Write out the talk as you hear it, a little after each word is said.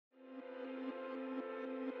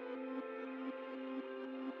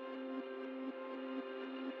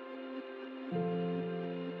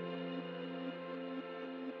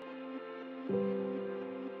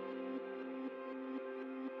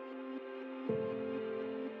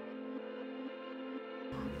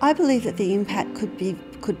I believe that the impact could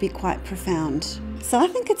be quite profound. So I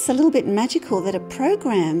think it's a little bit magical that a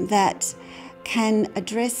program that can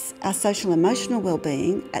address our social emotional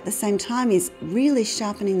well-being at the same time is really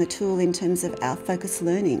sharpening the tool in terms of our focused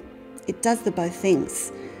learning. It does the both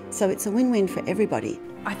things. So it's a win-win for everybody.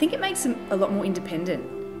 I think it makes them a lot more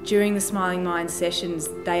independent. During the Smiling Mind sessions,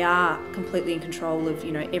 they are completely in control of,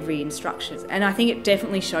 every instruction. And I think it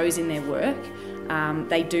definitely shows in their work.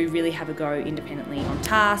 They do really have a go independently on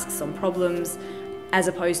tasks, on problems, as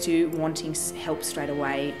opposed to wanting help straight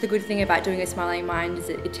away. The good thing about doing a Smiling Mind is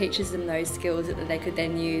that it teaches them those skills that they could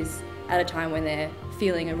then use at a time when they're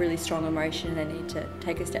feeling a really strong emotion and they need to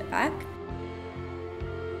take a step back.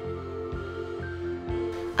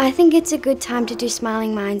 I think it's a good time to do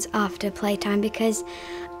Smiling Minds after playtime because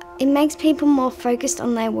it makes people more focused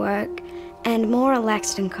on their work and more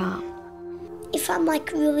relaxed and calm. If I'm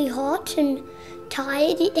really hot and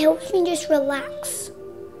tired, it helps me just relax.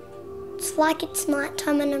 It's like it's night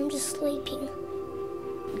time and I'm just sleeping.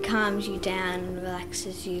 It calms you down,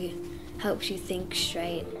 relaxes you, helps you think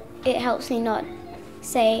straight. It helps me not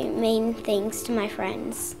say mean things to my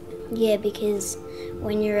friends. Yeah, because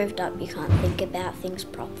when you're revved up, you can't think about things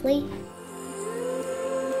properly.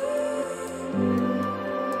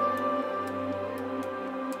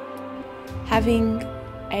 Having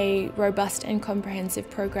a robust and comprehensive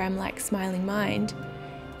program like Smiling Mind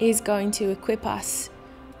is going to equip us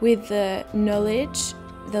with the knowledge,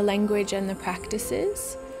 the language and the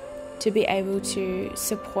practices to be able to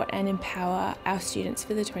support and empower our students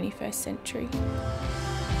for the 21st century.